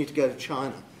 we need to go to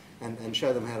China and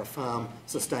show them how to farm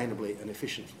sustainably and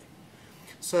efficiently.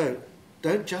 So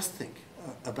don't just think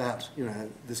about, you know,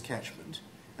 this catchment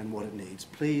and what it needs.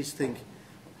 Please think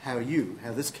how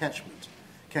this catchment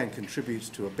can contribute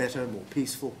to a better, more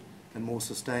peaceful and more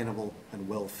sustainable and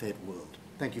well-fed world.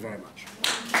 Thank you very much.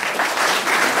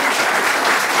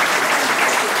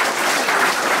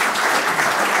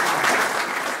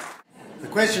 The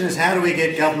question is, how do we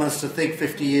get governments to think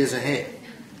 50 years ahead?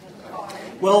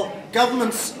 Well,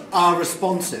 governments are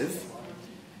responsive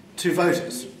to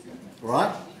voters,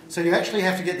 right? So you actually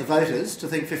have to get the voters to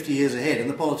think 50 years ahead, and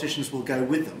the politicians will go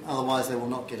with them, otherwise they will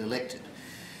not get elected.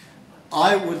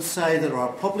 I would say there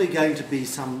are probably going to be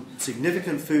some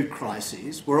significant food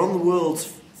crises. We're on the world's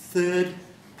third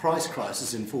price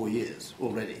crisis in 4 years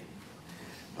already.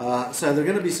 So there are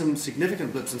going to be some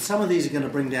significant blips, and some of these are going to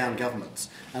bring down governments.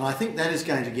 And I think that is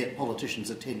going to get politicians'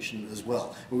 attention as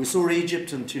well. We saw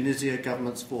Egypt and Tunisia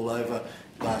governments fall over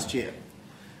last year.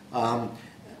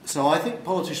 So I think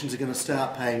politicians are going to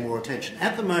start paying more attention.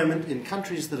 At the moment, in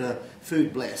countries that are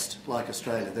food blessed, like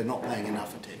Australia, they're not paying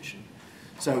enough attention.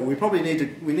 So we probably need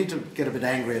to get a bit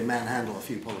angry and manhandle a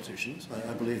few politicians.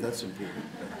 I believe that's important.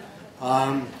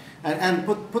 And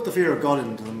put the fear of God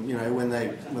into them, you know, when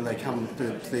they come to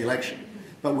the election.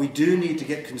 But we do need to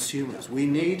get consumers. We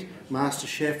need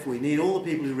MasterChef. We need all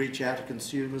the people who reach out to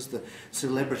consumers, the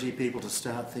celebrity people, to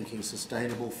start thinking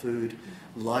sustainable food,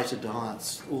 lighter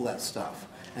diets, all that stuff,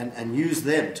 and use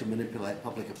them to manipulate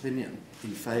public opinion in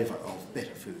favour of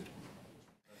better food.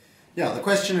 Yeah, the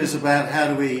question is about how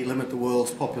do we limit the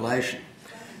world's population.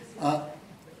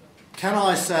 Can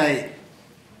I say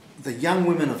the young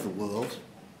women of the world,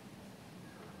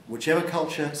 whichever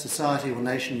culture, society or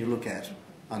nation you look at,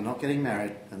 are not getting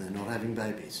married and they're not having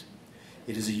babies.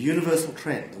 It is a universal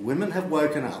trend. The women have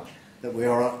woken up that we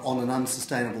are on an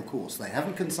unsustainable course. They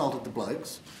haven't consulted the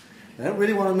blokes. They don't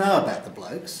really want to know about the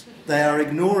blokes. They are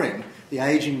ignoring the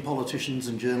ageing politicians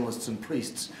and journalists and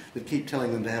priests that keep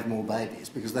telling them to have more babies,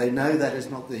 because they know that is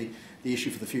not the issue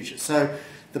for the future. So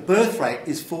the birth rate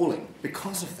is falling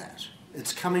because of that.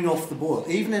 It's coming off the boil.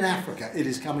 Even in Africa, it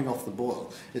is coming off the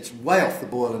boil. It's way off the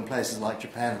boil in places like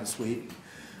Japan and Sweden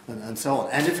and so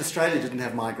on. And if Australia didn't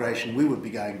have migration, we would be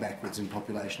going backwards in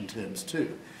population terms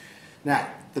too. Now,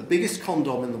 the biggest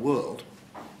condom in the world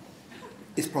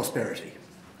is prosperity.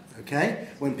 Okay?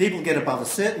 When people get above a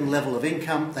certain level of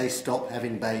income, they stop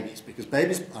having babies, because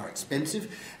babies are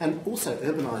expensive, and also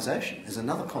urbanisation is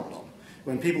another condom.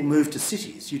 When people move to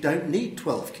cities, you don't need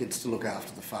 12 kids to look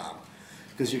after the farm,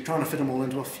 because you're trying to fit them all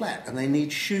into a flat, and they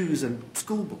need shoes and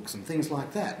school books and things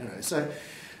like that. You know. So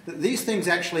these things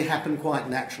actually happen quite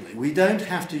naturally. We don't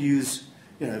have to use,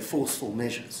 you know, forceful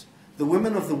measures. The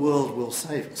women of the world will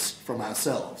save us from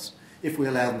ourselves if we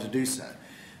allow them to do so.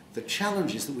 The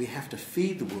challenge is that we have to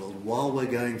feed the world while we're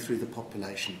going through the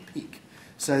population peak.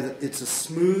 so that it's a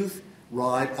smooth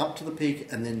ride up to the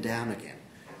peak and then down again,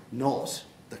 not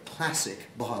the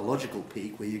classic biological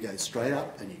peak where you go straight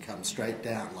up and you come straight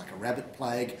down, like a rabbit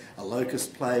plague, a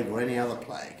locust plague, or any other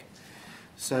plague.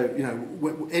 So, you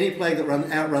know, any plague that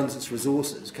outruns its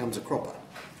resources comes a cropper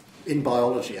in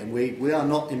biology, and we are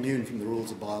not immune from the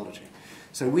rules of biology.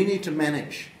 So we need to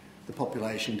manage the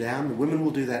population down. The women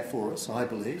will do that for us, I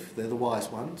believe. They're the wise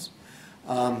ones.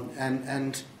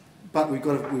 But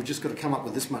we've just got to come up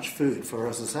with this much food for,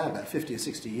 as I say, about 50 or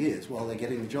 60 years while they're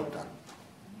getting the job done.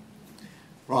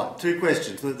 Right, two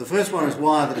questions. The first one is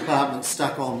why the department's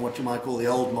stuck on what you might call the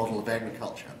old model of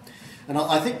agriculture. And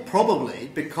I think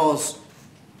probably because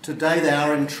today they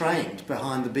are entrained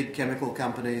behind the big chemical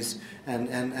companies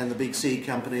and the big seed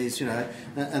companies, you know,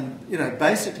 and you know,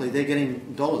 basically they're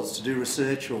getting dollars to do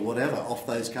research or whatever off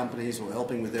those companies or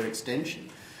helping with their extension.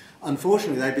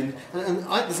 Unfortunately, they've been,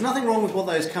 there's nothing wrong with what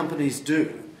those companies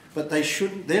do, but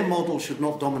their model should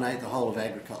not dominate the whole of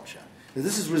agriculture. Now,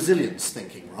 this is resilience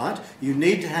thinking, right? You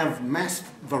need to have mass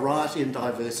variety and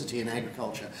diversity in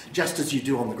agriculture, just as you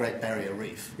do on the Great Barrier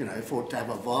Reef, you know, for it to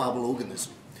have a viable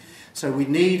organism. So we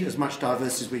need as much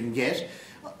diversity as we can get.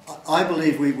 I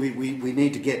believe we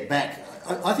need to get back.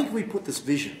 I think if we put this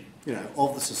vision, you know,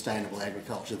 of the sustainable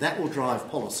agriculture, that will drive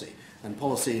policy, and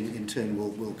policy in turn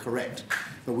will correct.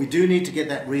 But we do need to get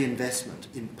that reinvestment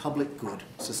in public good,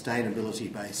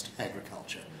 sustainability-based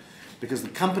agriculture, because the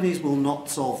companies will not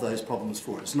solve those problems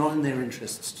for us. It's not in their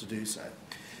interests to do so.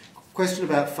 Question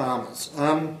about farmers.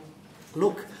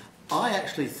 Look, I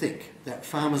actually think that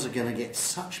farmers are going to get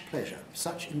such pleasure,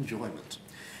 such enjoyment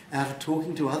out of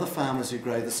talking to other farmers who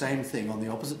grow the same thing on the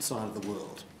opposite side of the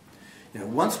world. You know,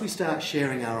 once we start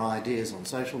sharing our ideas on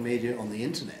social media, on the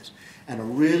internet, and a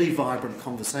really vibrant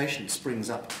conversation springs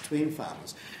up between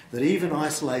farmers, that even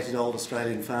isolated old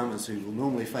Australian farmers who will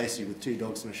normally face you with 2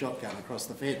 dogs and a shotgun across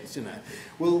the fence, you know,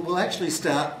 will actually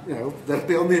start, you know, they'll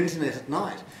be on the internet at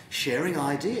night sharing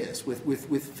ideas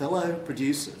with fellow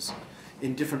producers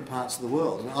in different parts of the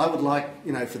world. And I would like,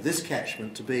 you know, for this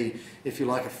catchment to be, if you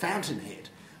like, a fountainhead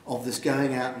of this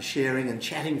going out and sharing and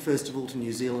chatting first of all to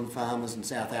New Zealand farmers and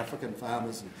South African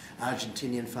farmers and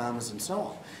Argentinian farmers and so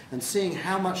on, and seeing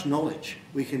how much knowledge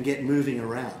we can get moving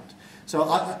around.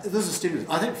 So this is a stimulus.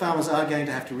 I think farmers are going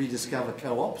to have to rediscover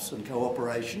co-ops and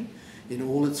cooperation in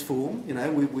all its form. You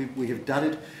know, we have done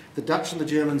it. The Dutch and the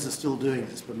Germans are still doing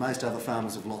this, but most other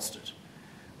farmers have lost it.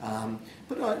 You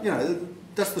know,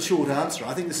 that's the short answer.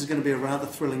 I think this is going to be a rather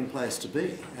thrilling place to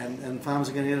be, and farmers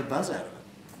are going to get a buzz out of it.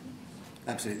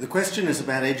 Absolutely. The question is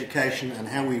about education and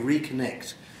how we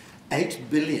reconnect 8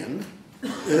 billion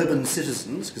urban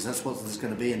citizens, because that's what this is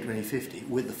going to be in 2050,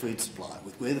 with the food supply,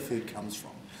 with where the food comes from.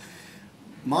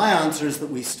 My answer is that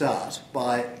we start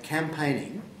by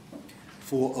campaigning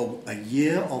for a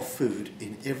year of food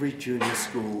in every junior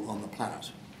school on the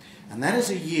planet. And that is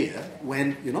a year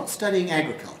when you're not studying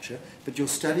agriculture, but you're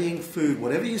studying food,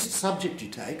 whatever subject you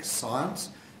take, science,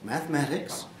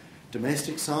 mathematics,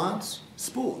 domestic science,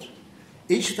 sport.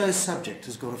 Each of those subjects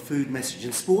has got a food message.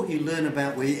 In sport, you learn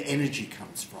about where your energy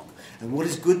comes from and what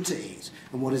is good to eat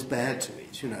and what is bad to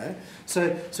eat, you know.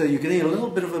 So you're getting a little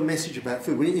bit of a message about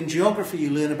food. In geography,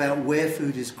 you learn about where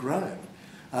food is grown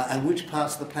and which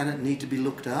parts of the planet need to be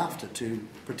looked after to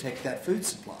protect that food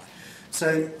supply.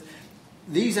 So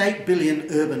these 8 billion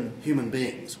urban human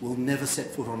beings will never set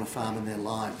foot on a farm in their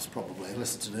lives, probably,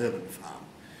 unless it's an urban farm.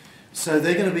 So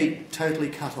they're going to be totally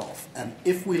cut off. And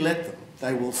if we let them,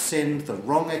 they will send the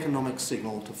wrong economic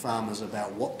signal to farmers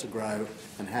about what to grow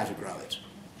and how to grow it.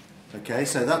 Okay,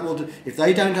 so that will if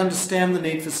they don't understand the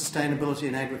need for sustainability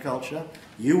in agriculture,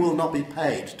 you will not be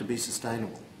paid to be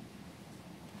sustainable.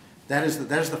 That is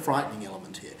the frightening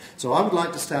element here. So I would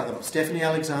like to start that up. Stephanie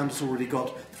Alexander's already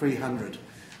got 300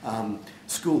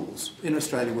 schools in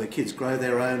Australia where kids grow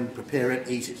their own, prepare it,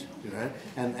 eat it, you know,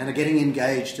 and are getting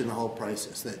engaged in the whole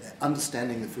process. They're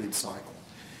understanding the food cycle.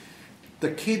 The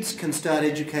kids can start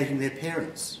educating their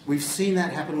parents. We've seen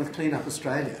that happen with Clean Up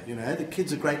Australia, you know. The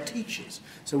kids are great teachers.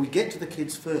 So we get to the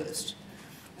kids first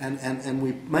and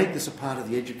we make this a part of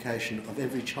the education of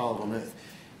every child on earth.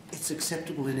 It's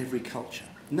acceptable in every culture.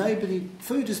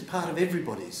 Food is part of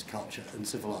everybody's culture and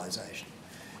civilization.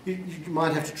 You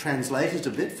might have to translate it a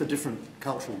bit for different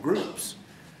cultural groups,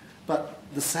 but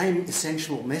the same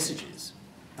essential messages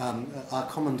are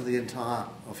common to the entire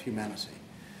of humanity.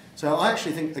 So I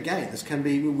actually think, again,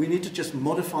 we need to just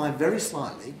modify very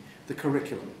slightly the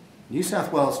curriculum. New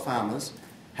South Wales farmers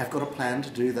have got a plan to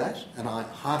do that, and I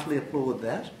heartily applaud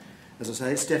that. As I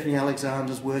say, Stephanie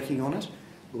Alexander's working on it.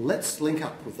 let's link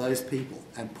up with those people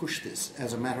and push this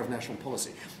as a matter of national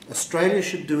policy. Australia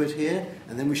should do it here,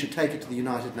 and then we should take it to the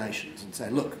United Nations and say,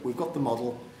 look, we've got the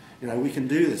model, we can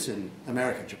do this in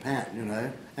America,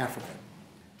 Japan, Africa.